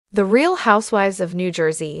The Real Housewives of New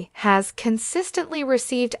Jersey has consistently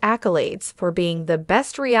received accolades for being the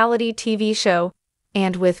best reality TV show,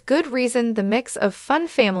 and with good reason. The mix of fun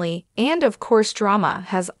family and, of course, drama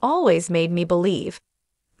has always made me believe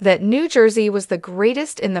that New Jersey was the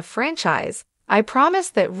greatest in the franchise. I promise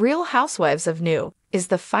that Real Housewives of New is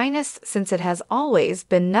the finest, since it has always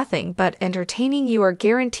been nothing but entertaining. You are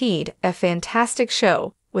guaranteed a fantastic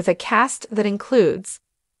show with a cast that includes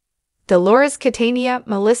Dolores Catania,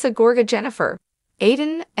 Melissa, Gorga, Jennifer,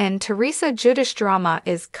 Aiden, and Teresa. Judish drama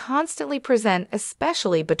is constantly present,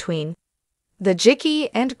 especially between the Jicky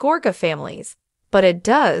and Gorga families, but it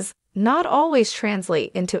does not always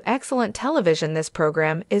translate into excellent television. This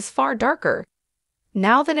program is far darker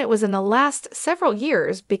now than it was in the last several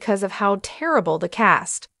years because of how terrible the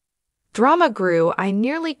cast drama grew. I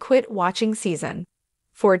nearly quit watching season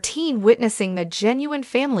 14, witnessing the genuine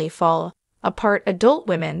family fall apart. Adult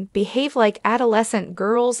women behave like adolescent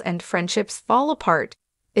girls and friendships fall apart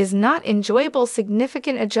is not enjoyable.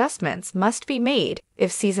 Significant adjustments must be made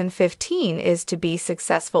if season 15 is to be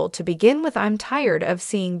successful. To begin with, I'm tired of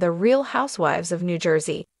seeing the Real Housewives of New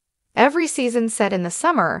Jersey every season set in the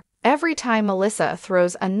summer. Every time Melissa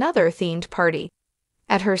throws another themed party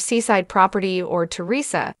at her seaside property or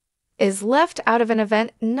Teresa is left out of an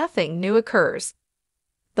event, nothing new occurs.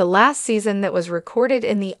 The last season that was recorded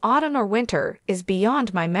in the autumn or winter is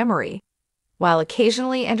beyond my memory. While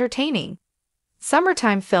occasionally entertaining,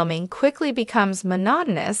 summertime filming quickly becomes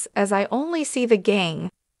monotonous as I only see the gang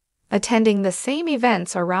attending the same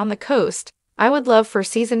events around the coast. I would love for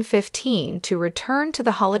season 15 to return to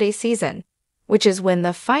the holiday season, which is when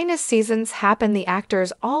the finest seasons happen. The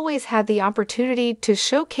actors always had the opportunity to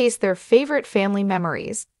showcase their favorite family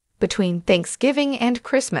memories between Thanksgiving and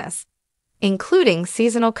Christmas, including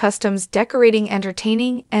seasonal customs, decorating,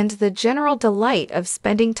 entertaining, and the general delight of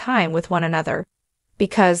spending time with one another.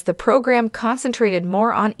 Because the program concentrated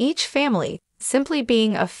more on each family simply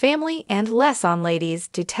being a family and less on ladies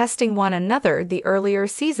detesting one another, the earlier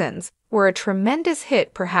seasons were a tremendous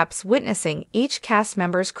hit. Perhaps witnessing each cast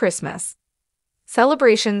member's Christmas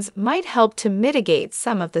celebrations might help to mitigate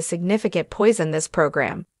some of the significant poison this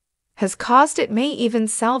program has caused. It may even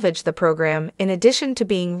salvage the program. In addition to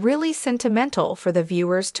being really sentimental for the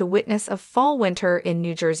viewers to witness a fall-winter in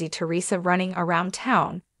New Jersey, Teresa running around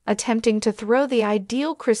town attempting to throw the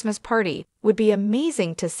ideal Christmas party would be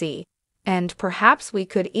amazing to see, and perhaps we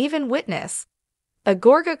could even witness a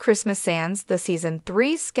Gorga Christmas sans the season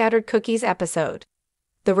 3 scattered cookies episode.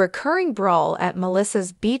 The recurring brawl at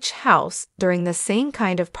Melissa's beach house during the same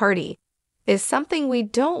kind of party is something we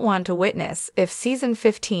don't want to witness. If season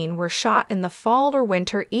 15 were shot in the fall or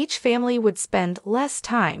winter, each family would spend less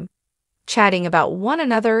time chatting about one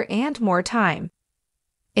another and more time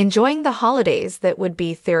enjoying the holidays. That would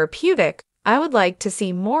be therapeutic. I would like to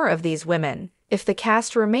see more of these women. If the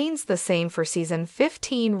cast remains the same for season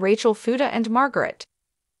 15, Rachel, Fuda, and Margaret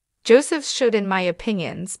Josephs should, in my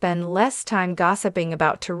opinion, spend less time gossiping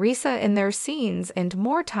about Teresa in their scenes and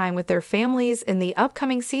more time with their families in the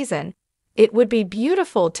upcoming season. It would be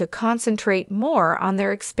beautiful to concentrate more on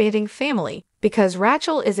their expanding family, because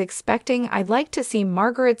Rachel is expecting. I'd like to see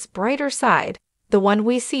Margaret's brighter side, the one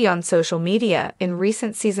we see on social media in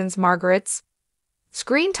recent seasons. Margaret's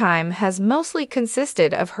screen time has mostly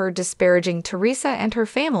consisted of her disparaging Teresa and her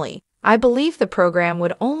family. I believe the program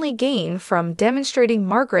would only gain from demonstrating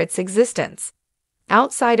Margaret's existence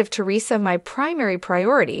outside of Teresa. My primary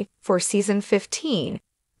priority for season 15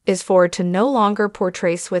 is for to no longer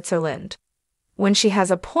portray Switzerland. When she has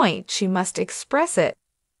a point, she must express it.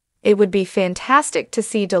 It would be fantastic to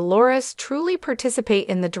see Dolores truly participate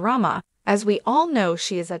in the drama, as we all know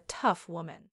she is a tough woman.